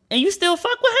and you still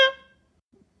fuck with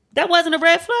him? That wasn't a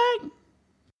red flag?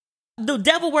 The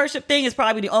devil worship thing is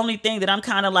probably the only thing that I'm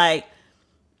kind of like,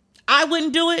 I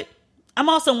wouldn't do it. I'm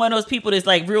also one of those people that's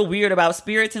like real weird about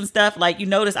spirits and stuff. Like, you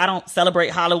notice I don't celebrate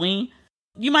Halloween.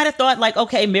 You might have thought like,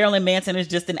 okay, Marilyn Manson is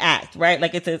just an act, right?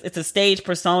 Like it's a stage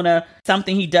persona,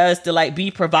 something he does to like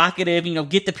be provocative, you know,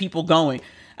 get the people going.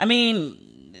 I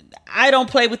mean, I don't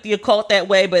play with the occult that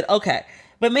way, but okay.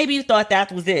 But maybe you thought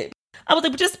that was it. I was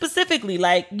like, just specifically,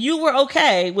 like you were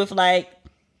okay with like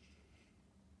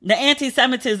the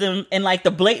anti-Semitism and like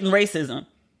the blatant racism.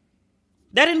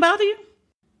 That didn't bother you?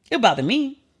 It bothered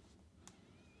me.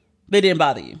 But it didn't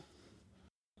bother you.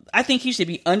 I think he should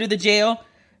be under the jail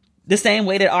the same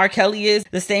way that R. Kelly is,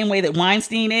 the same way that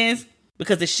Weinstein is,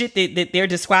 because the shit that they're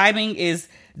describing is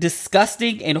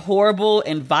disgusting and horrible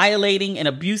and violating and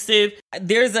abusive.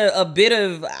 There's a bit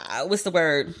of, what's the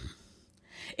word?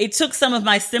 It took some of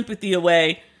my sympathy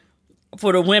away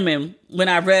for the women when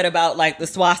I read about like the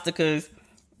swastikas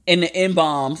and the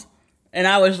N-bombs. And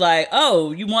I was like,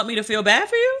 oh, you want me to feel bad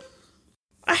for you?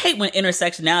 I hate when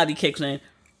intersectionality kicks in.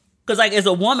 Because like as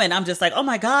a woman, I'm just like, oh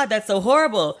my God, that's so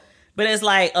horrible. But as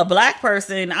like a black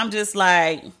person, I'm just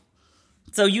like,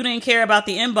 so you didn't care about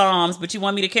the N-bombs, but you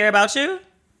want me to care about you?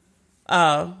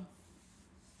 Oh,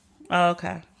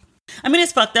 okay. I mean,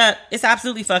 it's fucked up. It's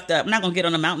absolutely fucked up. I'm not going to get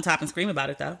on a mountaintop and scream about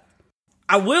it though.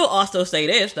 I will also say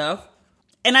this though.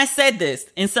 And I said this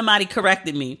and somebody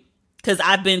corrected me because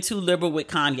I've been too liberal with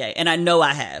Kanye. And I know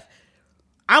I have.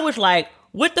 I was like,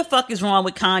 what the fuck is wrong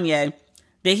with Kanye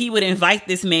that he would invite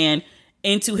this man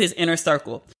into his inner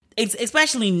circle? It's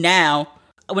especially now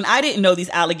when I didn't know these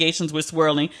allegations were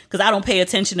swirling because I don't pay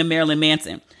attention to Marilyn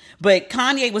Manson. But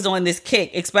Kanye was on this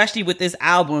kick, especially with this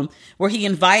album where he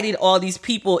invited all these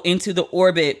people into the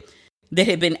orbit that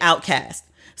had been outcast.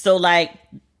 So like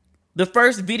the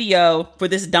first video for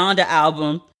this Donda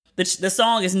album, the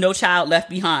song is No Child Left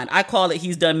Behind. I call it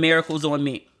He's Done Miracles on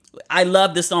Me. I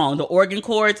love the song. The organ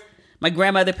chords, my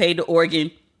grandmother played the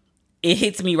organ. It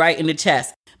hits me right in the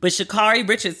chest. But Sha'Carri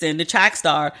Richardson, the track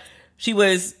star, she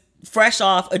was fresh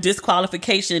off a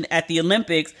disqualification at the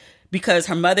Olympics because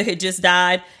her mother had just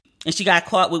died and she got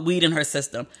caught with weed in her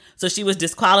system. So she was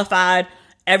disqualified.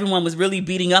 Everyone was really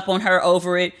beating up on her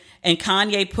over it. And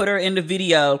Kanye put her in the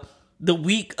video the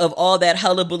week of all that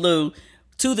hullabaloo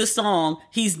to the song,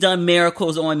 He's Done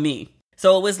Miracles on Me.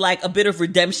 So it was like a bit of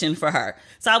redemption for her.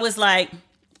 So I was like,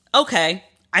 okay,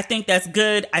 I think that's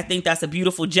good. I think that's a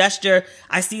beautiful gesture.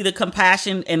 I see the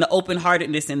compassion and the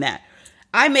open-heartedness in that.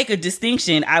 I make a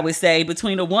distinction, I would say,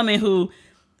 between a woman who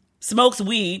smokes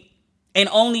weed and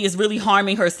only is really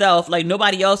harming herself, like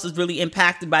nobody else is really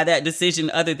impacted by that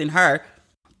decision other than her,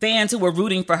 fans who were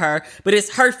rooting for her, but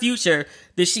it's her future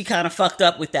that she kind of fucked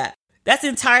up with that. That's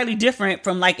entirely different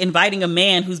from like inviting a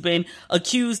man who's been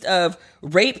accused of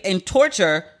rape and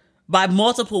torture by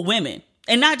multiple women.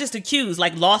 And not just accused,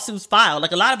 like lawsuits filed.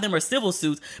 Like a lot of them are civil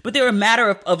suits, but they're a matter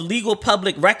of legal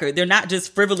public record. They're not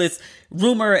just frivolous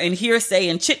rumor and hearsay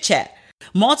and chit chat.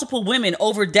 Multiple women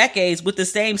over decades with the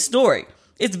same story.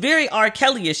 It's very R.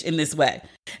 Kelly-ish in this way.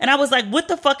 And I was like, what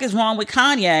the fuck is wrong with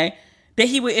Kanye that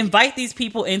he would invite these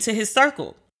people into his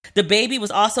circle? The Baby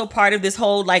was also part of this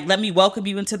whole, like, let me welcome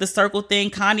you into the circle thing.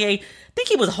 Kanye, I think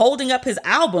he was holding up his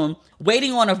album,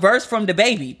 waiting on a verse from the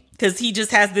Baby, because he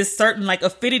just has this certain, like,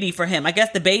 affinity for him. I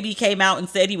guess the Baby came out and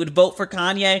said he would vote for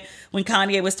Kanye when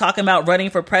Kanye was talking about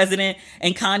running for president,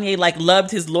 and Kanye, like,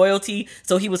 loved his loyalty,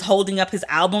 so he was holding up his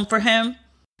album for him.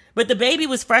 But the Baby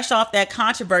was fresh off that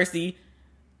controversy,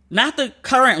 not the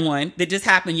current one that just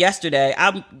happened yesterday.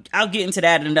 I'll get into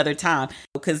that at another time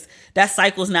because that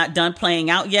cycle's not done playing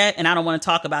out yet and I don't want to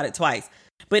talk about it twice.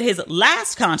 But his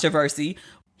last controversy,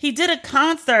 he did a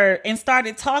concert and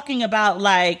started talking about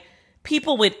like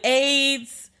people with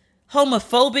AIDS,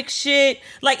 homophobic shit.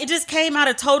 Like, it just came out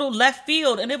of total left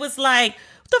field. And it was like,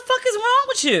 what the fuck is wrong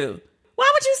with you?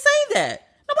 Why would you say that?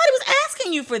 Nobody was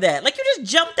asking you for that. Like, you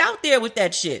just jumped out there with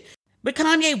that shit. But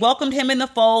Kanye welcomed him in the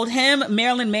fold, him,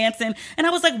 Marilyn Manson. And I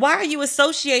was like, why are you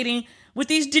associating with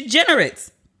these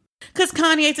degenerates? Because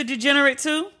Kanye's a degenerate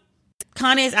too.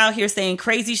 Kanye's out here saying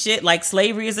crazy shit like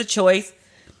slavery is a choice.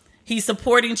 He's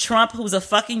supporting Trump, who's a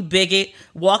fucking bigot,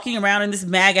 walking around in this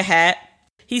MAGA hat.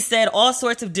 He said all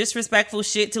sorts of disrespectful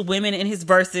shit to women in his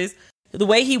verses. The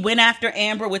way he went after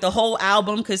Amber with a whole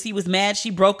album because he was mad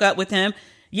she broke up with him.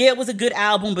 Yeah, it was a good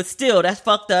album, but still, that's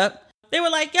fucked up. They were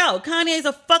like, yo, Kanye's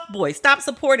a fuckboy. Stop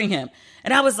supporting him.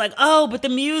 And I was like, oh, but the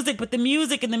music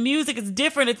is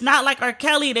different. It's not like R.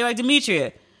 Kelly. They're like,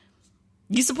 Demetria,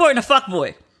 you supporting a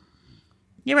fuckboy.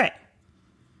 You're right.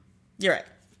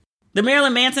 The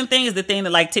Marilyn Manson thing is the thing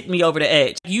that like tipped me over the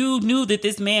edge. You knew that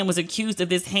this man was accused of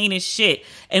this heinous shit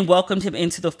and welcomed him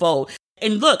into the fold.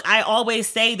 And look, I always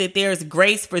say that there's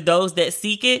grace for those that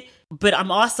seek it, but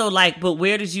I'm also like, but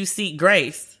where did you seek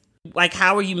grace? Like,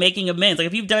 how are you making amends? Like,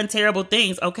 if you've done terrible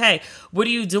things, okay, what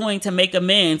are you doing to make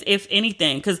amends, if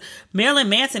anything? Because Marilyn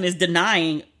Manson is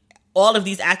denying all of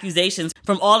these accusations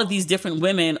from all of these different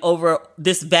women over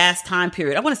this vast time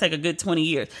period. I want to say like a good 20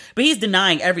 years. But he's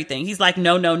denying everything. He's like,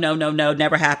 no,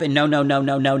 never happened. No,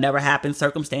 never happened.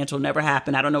 Circumstantial, never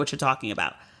happened. I don't know what you're talking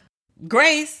about.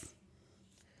 Grace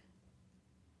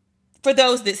for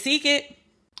those that seek it.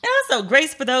 And also,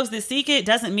 grace for those that seek it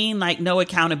doesn't mean like no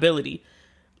accountability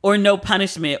or no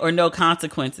punishment or no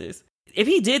consequences. If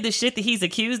he did the shit that he's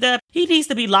accused of, he needs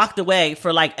to be locked away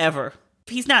for like ever.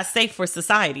 He's not safe for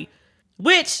society.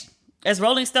 Which, as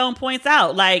Rolling Stone points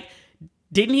out, like,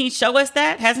 didn't he show us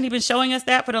that? Hasn't he been showing us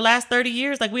that for the last 30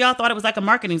 years? Like, we all thought it was like a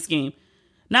marketing scheme.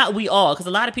 Not we all, because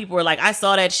a lot of people were like, I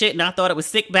saw that shit and I thought it was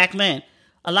sick back then.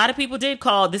 A lot of people did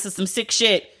call, this is some sick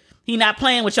shit. He not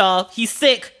playing with y'all. He's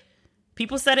sick.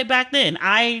 People said it back then.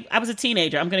 I was a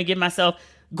teenager. I'm going to give myself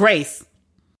grace.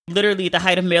 Literally at the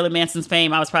height of Marilyn Manson's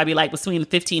fame, I was probably like between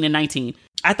 15 and 19.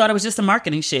 I thought it was just a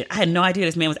marketing shit. I had no idea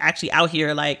this man was actually out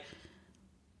here like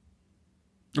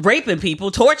raping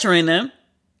people, torturing them.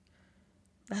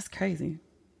 That's crazy.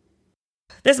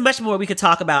 There's much more we could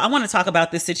talk about. I want to talk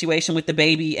about this situation with the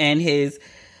baby and his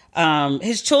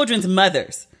children's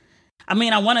mothers. I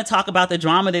mean, I want to talk about the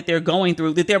drama that they're going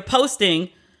through, that they're posting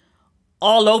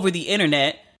all over the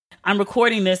internet. I'm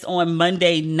recording this on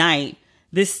Monday night.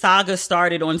 This saga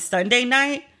started on Sunday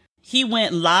night. He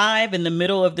went live in the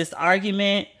middle of this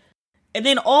argument. And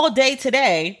then all day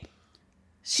today,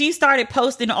 she started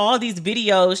posting all these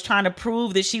videos trying to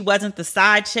prove that she wasn't the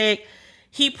side chick.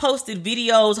 He posted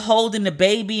videos holding the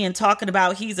baby and talking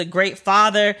about he's a great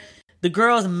father. The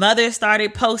girl's mother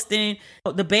started posting.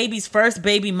 The baby's first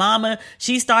baby mama,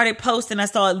 she started posting. I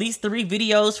saw at least 3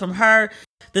 videos from her.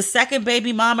 The second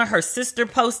baby mama, her sister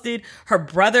posted. Her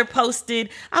brother posted.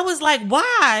 I was like,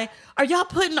 why are y'all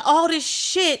putting all this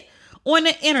shit on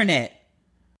the internet?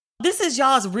 This is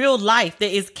y'all's real life. There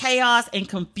is chaos and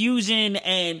confusion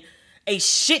and a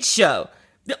shit show.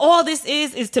 All this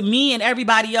is to me and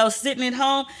everybody else sitting at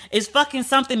home is fucking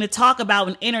something to talk about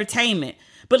in entertainment.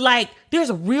 But like,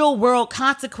 there's real world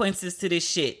consequences to this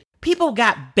shit. People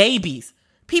got babies.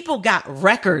 People got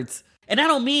records. And I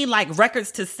don't mean like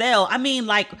records to sell. I mean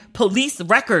like police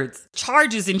records,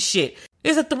 charges and shit.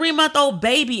 There's a 3-month-old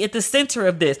baby at the center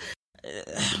of this.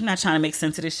 I'm not trying to make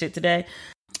sense of this shit today.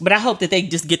 But I hope that they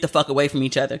just get the fuck away from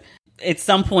each other. At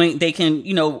some point, they can,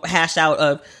 hash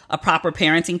out a proper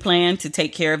parenting plan to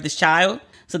take care of this child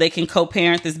so they can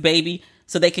co-parent this baby,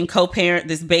 so they can co-parent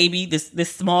this baby,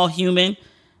 this small human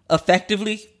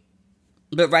effectively.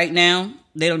 But right now,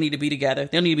 they don't need to be together.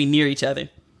 They don't need to be near each other.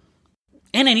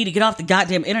 And they need to get off the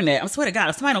goddamn internet. I swear to God,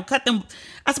 if somebody don't cut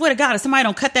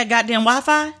that goddamn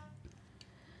Wi-Fi,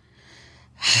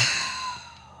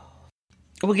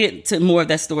 we'll get to more of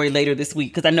that story later this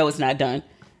week because I know it's not done.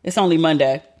 It's only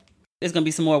Monday. There's going to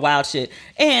be some more wild shit.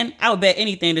 And I would bet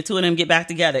anything the two of them get back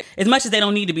together. As much as they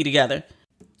don't need to be together,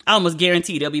 I almost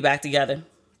guarantee they'll be back together.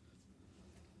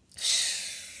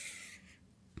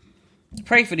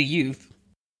 Pray for the youth.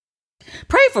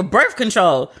 Pray for birth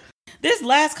control. This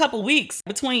last couple weeks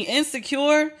between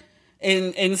Insecure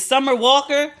and Summer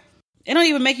Walker, it don't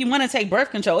even make you want to take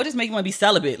birth control. It just make you want to be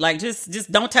celibate. Like,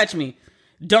 just don't touch me.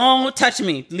 Don't touch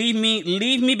me. Leave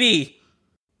me be.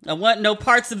 I want no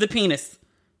parts of the penis.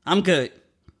 I'm good.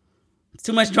 It's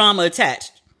too much drama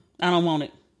attached. I don't want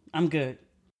it. I'm good.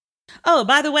 Oh,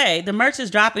 by the way, the merch is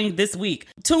dropping this week.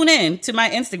 Tune in to my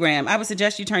Instagram. I would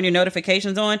suggest you turn your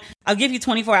notifications on. I'll give you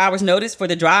 24 hours notice for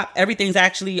the drop. Everything's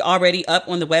actually already up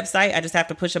on the website. I just have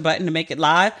to push a button to make it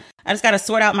live. I just got to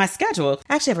sort out my schedule.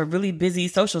 I actually have a really busy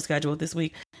social schedule this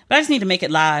week, but I just need to make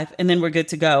it live and then we're good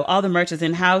to go. All the merch is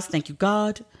in-house. Thank you,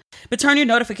 God. But turn your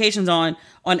notifications on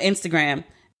Instagram.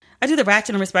 I do the Ratchet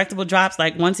and Respectable drops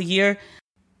like once a year.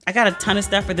 I got a ton of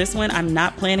stuff for this one. I'm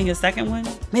not planning a second one.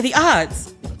 May the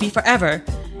odds be forever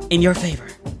in your favor.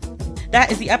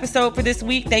 That is the episode for this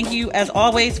week. Thank you, as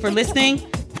always, for listening.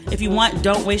 If you want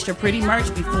Don't Waste Your Pretty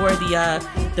merch before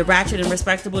the Ratchet and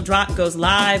Respectable drop goes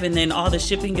live and then all the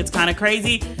shipping gets kind of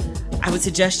crazy, I would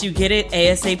suggest you get it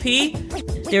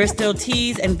ASAP. There are still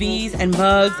tees and V's and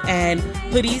mugs and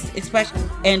hoodies,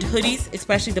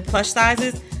 especially the plush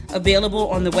sizes, available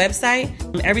on the website.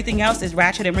 Everything else is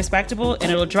Ratchet and Respectable,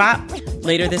 and it'll drop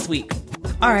later this week.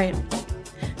 All right.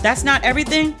 That's not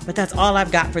everything, but that's all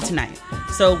I've got for tonight.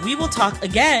 So we will talk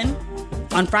again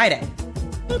on Friday.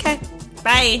 Okay.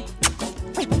 Bye.